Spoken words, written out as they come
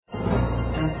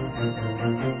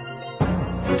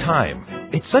Time.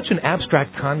 It's such an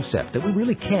abstract concept that we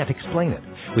really can't explain it.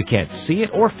 We can't see it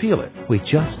or feel it. We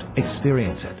just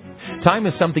experience it. Time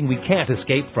is something we can't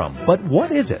escape from. But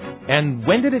what is it? And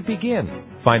when did it begin?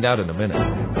 Find out in a minute.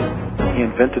 He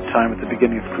invented time at the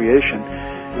beginning of creation.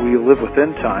 We live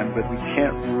within time, but we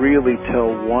can't really tell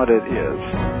what it is.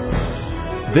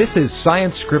 This is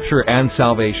Science, Scripture, and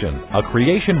Salvation, a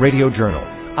Creation Radio Journal.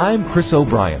 I'm Chris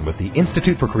O'Brien with the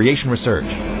Institute for Creation Research.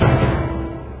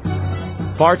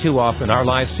 Far too often, our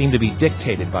lives seem to be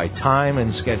dictated by time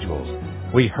and schedules.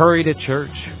 We hurry to church,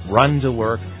 run to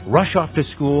work, rush off to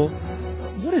school.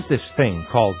 What is this thing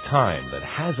called time that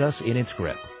has us in its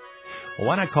grip? Well,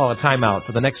 why not call a timeout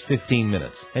for the next 15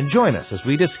 minutes and join us as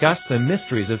we discuss the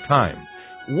mysteries of time.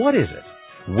 What is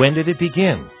it? When did it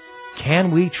begin?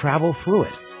 Can we travel through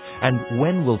it? And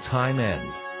when will time end?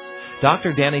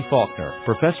 Dr. Danny Faulkner,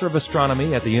 professor of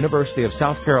astronomy at the University of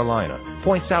South Carolina,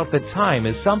 points out that time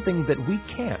is something that we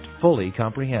can't fully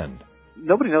comprehend.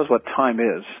 Nobody knows what time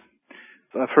is.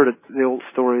 I've heard the old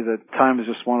story that time is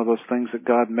just one of those things that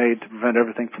God made to prevent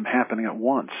everything from happening at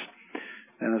once.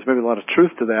 And there's maybe a lot of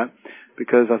truth to that,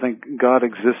 because I think God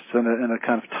exists in a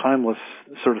kind of timeless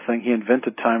sort of thing. He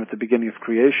invented time at the beginning of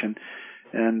creation,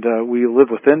 and we live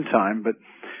within time, but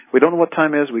we don't know what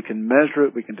time is. We can measure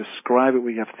it. We can describe it.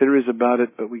 We have theories about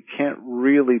it, but we can't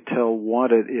really tell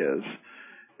what it is.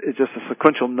 It's just a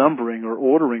sequential numbering or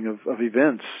ordering of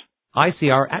events.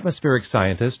 ICR atmospheric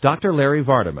scientist Dr. Larry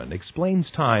Vardaman explains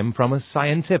time from a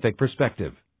scientific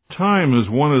perspective. Time is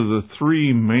one of the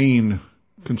three main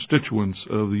constituents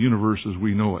of the universe as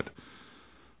we know it.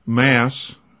 Mass,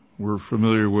 we're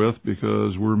familiar with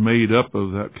because we're made up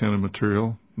of that kind of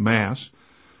material, mass.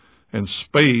 And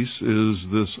space is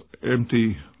this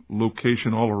empty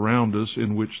location all around us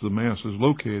in which the mass is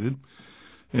located.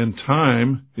 And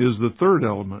time is the third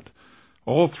element.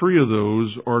 All three of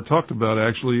those are talked about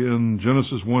actually in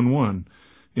Genesis 1:1.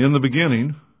 In the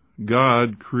beginning,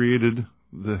 God created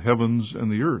the heavens and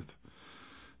the earth.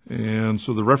 And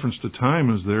so the reference to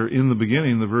time is there in the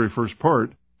beginning, the very first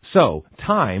part. So,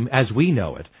 time, as we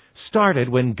know it, started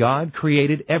when God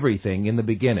created everything in the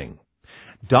beginning.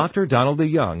 Dr. Donald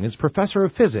DeYoung is professor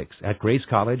of physics at Grace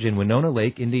College in Winona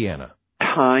Lake, Indiana.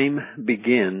 Time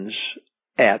begins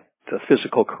at the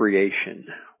physical creation,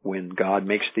 when God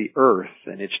makes the earth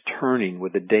and it's turning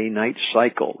with a day-night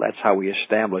cycle. That's how we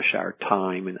establish our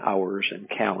time and hours and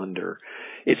calendar.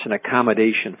 It's an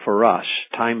accommodation for us.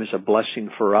 Time is a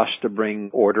blessing for us to bring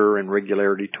order and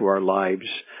regularity to our lives.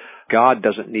 God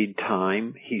doesn't need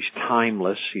time. He's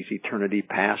timeless. He's eternity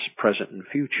past, present, and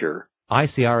future.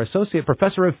 ICR Associate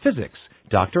Professor of Physics,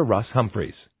 Dr. Russ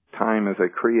Humphreys. Time is a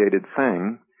created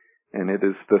thing, and it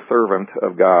is the servant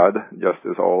of God, just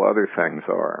as all other things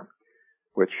are,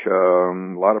 which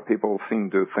a lot of people seem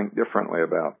to think differently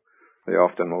about. They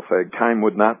often will say time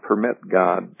would not permit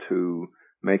God to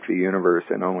make the universe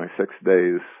in only 6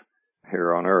 days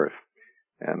here on earth.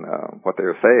 And what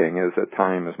they're saying is that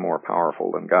time is more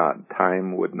powerful than God.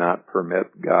 Time would not permit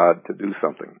God to do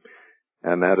something.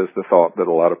 And that is the thought that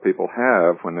a lot of people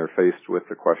have when they're faced with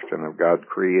the question of God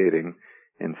creating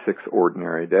in 6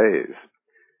 ordinary days.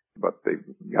 But they've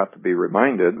got to be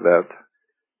reminded that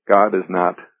God is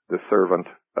not the servant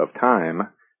of time.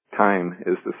 Time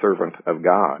is the servant of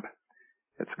God.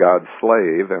 It's God's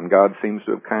slave, and God seems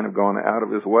to have kind of gone out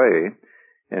of his way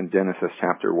in Genesis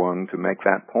chapter 1 to make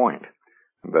that point,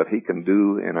 that he can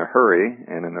do in a hurry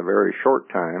and in a very short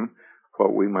time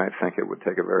what we might think it would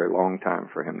take a very long time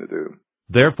for him to do.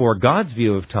 Therefore, God's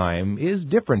view of time is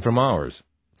different from ours.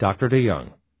 Dr. DeYoung.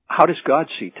 How does God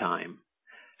see time?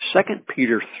 2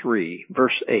 Peter 3,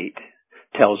 verse 8,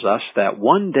 tells us that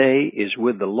 1 day is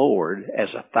with the Lord as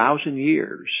 1,000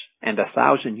 years, and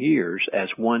 1,000 years as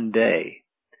 1 day.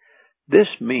 This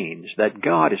means that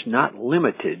God is not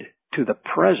limited to the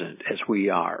present as we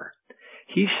are.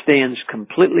 He stands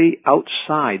completely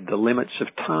outside the limits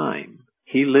of time.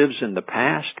 He lives in the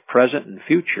past, present, and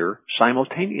future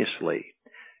simultaneously.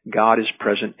 God is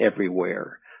present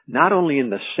everywhere, not only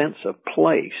in the sense of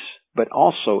place, but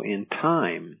also in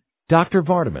time. Dr.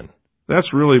 Vardaman.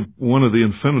 That's really one of the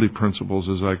infinity principles,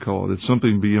 as I call it. It's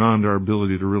something beyond our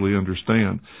ability to really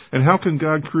understand. And how can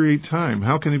God create time?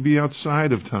 How can he be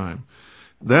outside of time?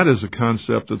 That is a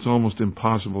concept that's almost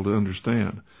impossible to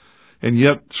understand. And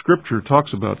yet, Scripture talks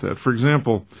about that. For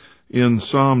example, in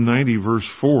Psalm 90, verse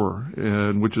 4,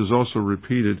 and which is also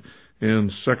repeated in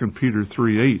 2 Peter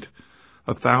 3:8,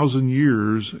 1,000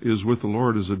 years is with the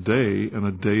Lord as a day, and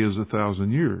a day is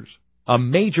 1,000 years. A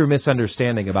major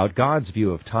misunderstanding about God's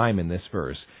view of time in this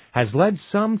verse has led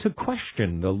some to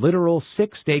question the literal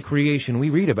 6-day creation we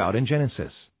read about in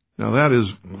Genesis. Now that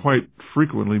is quite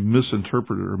frequently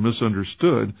misinterpreted or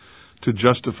misunderstood to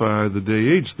justify the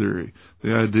day-age theory,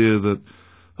 the idea that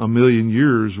 1,000,000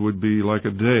 years would be like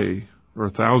a day, or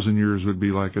 1,000 years would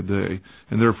be like a day,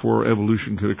 and therefore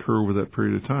evolution could occur over that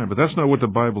period of time. But that's not what the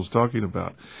Bible's talking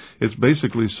about. It's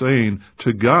basically saying,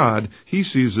 to God, He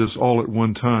sees this all at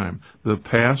one time. The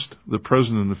past, the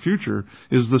present, and the future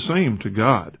is the same to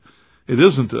God. It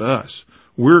isn't to us.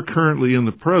 We're currently in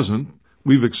the present,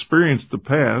 we've experienced the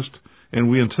past, and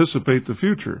we anticipate the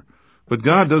future. But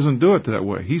God doesn't do it that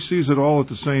way. He sees it all at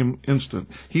the same instant.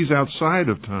 He's outside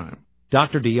of time.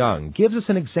 Dr. DeYoung gives us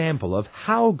an example of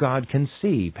how God can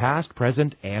see past,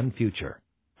 present, and future.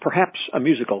 Perhaps a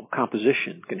musical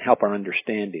composition can help our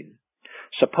understanding.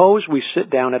 Suppose we sit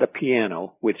down at a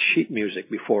piano with sheet music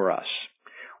before us.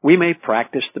 We may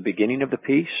practice the beginning of the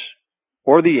piece,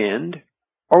 or the end,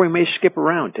 or we may skip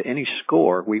around to any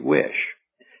score we wish.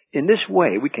 In this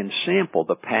way, we can sample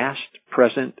the past,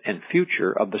 present, and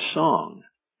future of the song.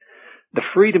 The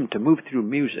freedom to move through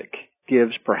music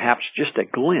gives perhaps just a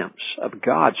glimpse of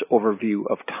God's overview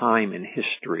of time and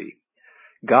history.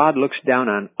 God looks down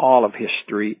on all of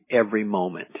history every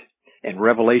moment. In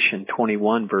Revelation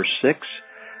 21, verse 6,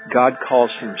 God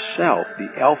calls Himself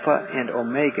the Alpha and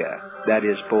Omega, that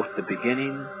is, both the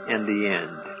beginning and the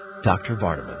end. Dr.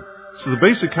 Vardaman. So the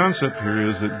basic concept here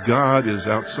is that God is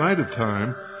outside of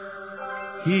time.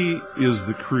 He is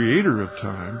the creator of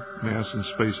time, mass and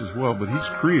space as well, but He's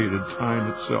created time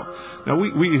itself. Now,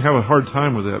 we have a hard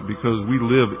time with that because we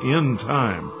live in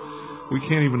time. We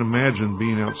can't even imagine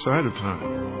being outside of time.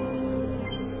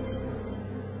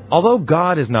 Although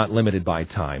God is not limited by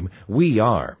time, we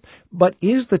are. But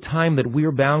is the time that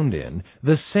we're bound in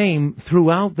the same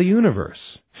throughout the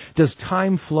universe? Does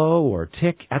time flow or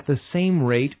tick at the same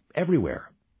rate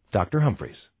everywhere? Dr.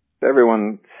 Humphreys.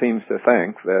 Everyone seems to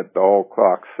think that all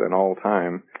clocks and all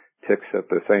time ticks at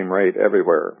the same rate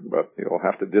everywhere, but you'll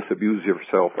have to disabuse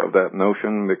yourself of that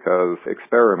notion because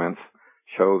experiments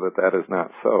show that that is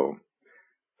not so.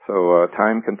 So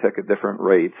time can tick at different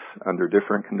rates under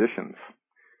different conditions.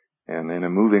 And in a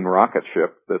moving rocket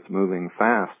ship that's moving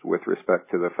fast with respect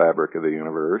to the fabric of the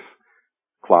universe,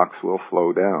 clocks will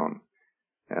slow down.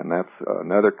 And that's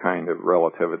another kind of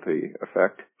relativity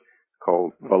effect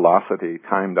called velocity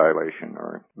time dilation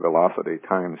or velocity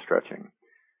time stretching.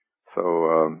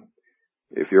 So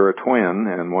if you're a twin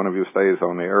and one of you stays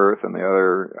on the Earth and the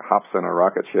other hops in a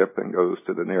rocket ship and goes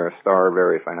to the nearest star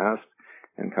very fast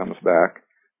and comes back,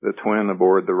 the twin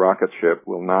aboard the rocket ship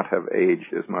will not have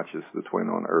aged as much as the twin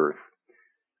on Earth.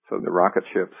 So the rocket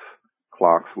ship's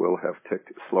clocks will have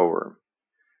ticked slower.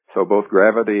 So both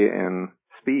gravity and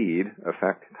speed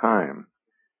affect time.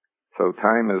 So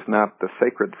time is not the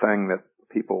sacred thing that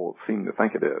people seem to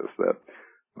think it is,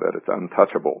 that it's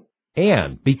untouchable.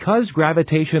 And because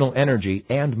gravitational energy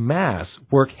and mass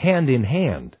work hand in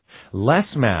hand, less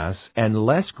mass and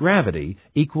less gravity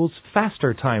equals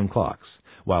faster time clocks,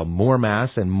 while more mass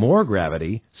and more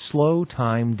gravity slow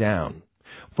time down.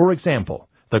 For example,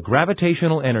 the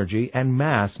gravitational energy and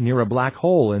mass near a black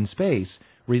hole in space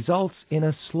results in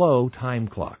a slow time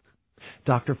clock.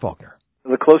 Dr. Faulkner.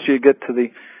 The closer you get to the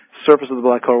surface of the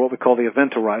black hole, what we call the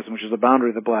event horizon, which is the boundary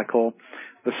of the black hole,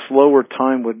 the slower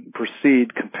time would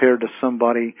proceed compared to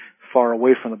somebody far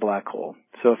away from the black hole.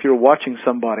 So if you're watching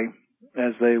somebody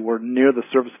as they were near the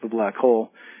surface of the black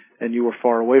hole and you were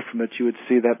far away from it, you would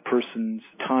see that person's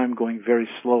time going very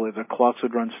slowly. Their clocks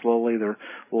would run slowly, their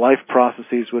life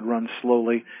processes would run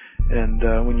slowly,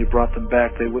 and when you brought them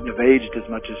back, they wouldn't have aged as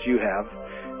much as you have.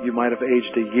 You might have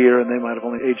aged a year and they might have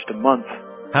only aged a month.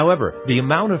 However, the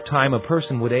amount of time a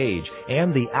person would age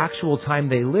and the actual time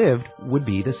they lived would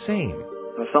be the same.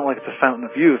 It's not like it's a fountain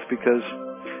of youth because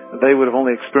they would have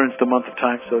only experienced a month of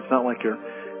time, so it's not like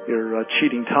you're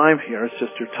cheating time here. It's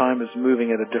just your time is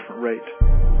moving at a different rate.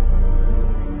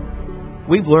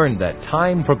 We've learned that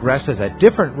time progresses at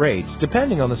different rates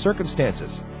depending on the circumstances.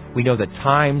 We know that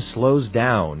time slows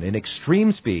down in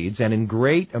extreme speeds and in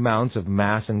great amounts of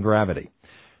mass and gravity.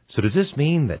 So does this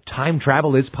mean that time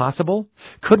travel is possible?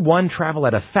 Could one travel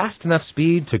at a fast enough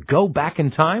speed to go back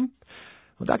in time?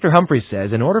 Well, Dr. Humphreys says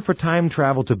in order for time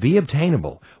travel to be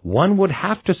obtainable, one would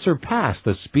have to surpass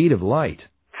the speed of light.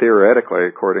 Theoretically,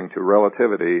 according to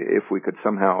relativity, if we could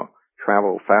somehow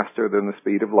travel faster than the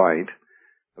speed of light,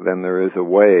 then there is a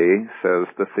way, says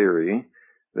the theory,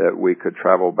 that we could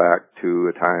travel back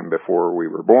to a time before we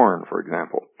were born, for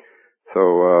example.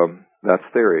 So that's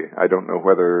theory. I don't know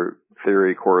whether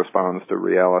theory corresponds to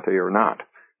reality or not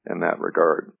in that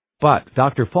regard. But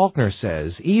Dr. Faulkner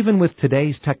says even with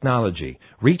today's technology,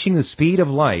 reaching the speed of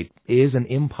light is an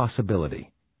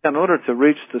impossibility. In order to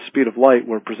reach the speed of light,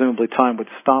 where presumably time would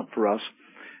stop for us,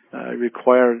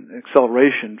 require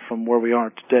acceleration from where we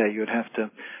are today. You would have to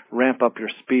ramp up your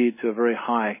speed to a very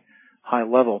high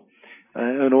level.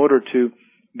 In order to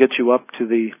get you up to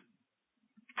the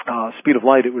speed of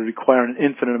light, it would require an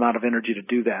infinite amount of energy to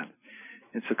do that.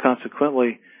 And so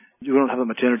consequently, you don't have that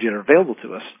much energy available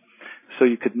to us. So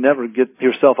you could never get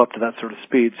yourself up to that sort of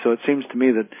speed. So it seems to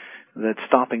me that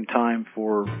stopping time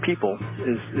for people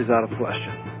is out of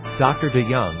question. Dr.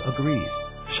 DeYoung agrees.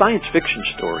 Science fiction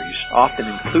stories often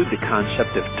include the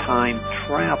concept of time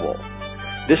travel.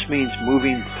 This means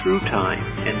moving through time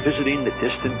and visiting the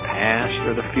distant past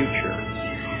or the future.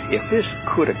 If this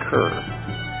could occur,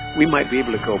 we might be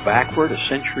able to go backward a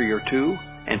century or two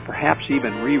and perhaps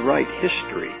even rewrite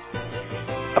history.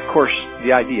 Of course,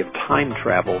 the idea of time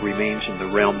travel remains in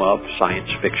the realm of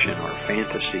science fiction or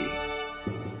fantasy.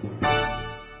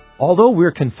 Although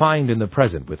we're confined in the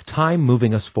present with time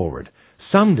moving us forward,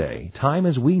 someday time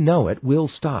as we know it will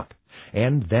stop,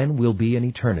 and then we'll be in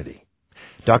eternity.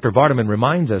 Dr. Vardaman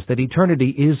reminds us that eternity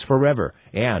is forever,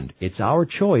 and it's our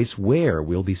choice where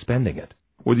we'll be spending it.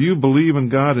 Whether you believe in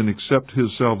God and accept His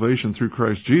salvation through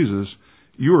Christ Jesus,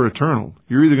 you are eternal.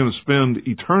 You're either going to spend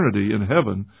eternity in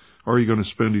heaven or you're going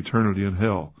to spend eternity in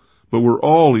hell. But we're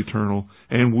all eternal,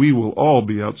 and we will all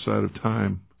be outside of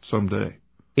time someday.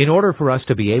 In order for us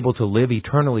to be able to live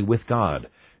eternally with God,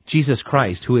 Jesus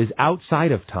Christ, who is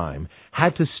outside of time,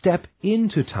 had to step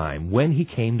into time when He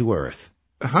came to earth.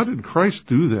 How did Christ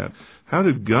do that? How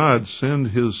did God send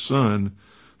His Son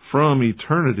from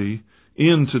eternity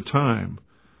into time?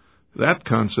 That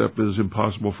concept is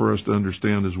impossible for us to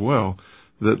understand as well,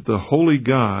 that the holy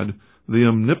God, the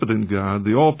omnipotent God,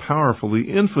 the all-powerful, the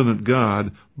infinite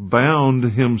God, bound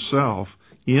Himself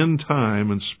in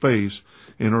time and space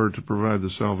in order to provide the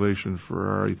salvation for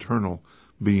our eternal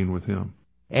being with Him.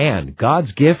 And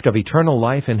God's gift of eternal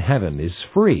life in heaven is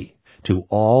free to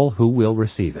all who will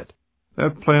receive it.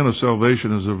 That plan of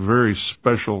salvation is a very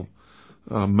special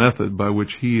method by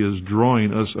which He is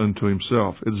drawing us unto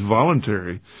Himself. It's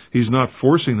voluntary. He's not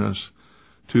forcing us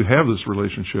to have this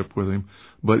relationship with Him.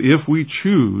 But if we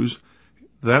choose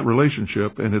that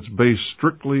relationship, and it's based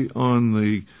strictly on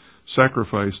the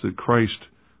sacrifice that Christ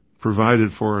provided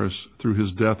for us through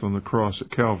His death on the cross at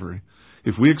Calvary,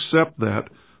 if we accept that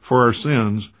for our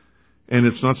sins, and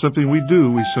it's not something we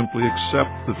do, we simply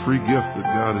accept the free gift that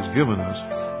God has given us,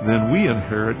 then we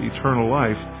inherit eternal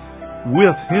life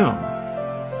with Him.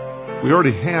 We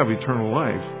already have eternal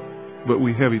life, but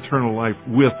we have eternal life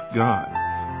with God.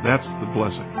 That's the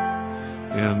blessing.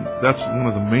 And that's one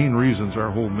of the main reasons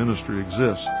our whole ministry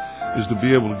exists, is to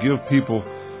be able to give people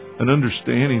an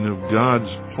understanding of God's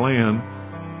plan,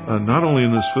 not only in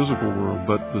this physical world,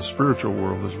 but the spiritual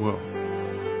world as well.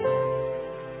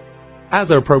 As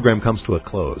our program comes to a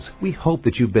close, we hope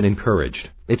that you've been encouraged.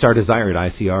 It's our desire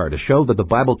at ICR to show that the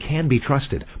Bible can be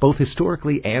trusted, both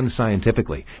historically and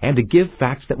scientifically, and to give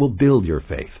facts that will build your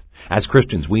faith. As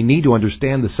Christians, we need to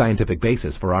understand the scientific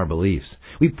basis for our beliefs.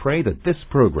 We pray that this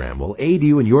program will aid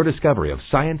you in your discovery of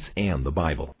science and the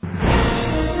Bible.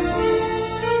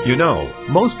 You know,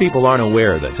 most people aren't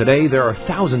aware that today there are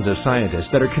thousands of scientists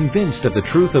that are convinced of the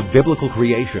truth of biblical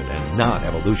creation and not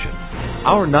evolution.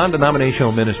 Our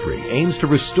non-denominational ministry aims to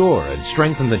restore and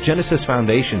strengthen the Genesis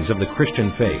foundations of the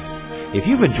Christian faith. If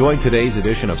you've enjoyed today's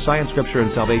edition of Science, Scripture, and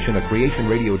Salvation, a Creation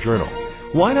Radio Journal,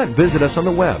 why not visit us on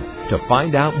the web to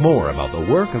find out more about the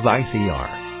work of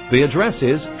ICR? The address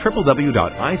is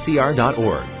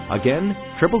www.icr.org. Again,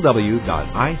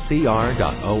 www.icr.org.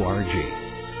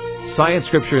 Science,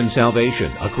 Scripture, and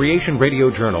Salvation, a Creation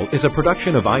Radio Journal, is a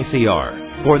production of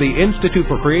ICR. For the Institute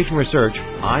for Creation Research,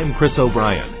 I'm Chris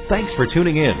O'Brien. Thanks for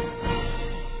tuning in.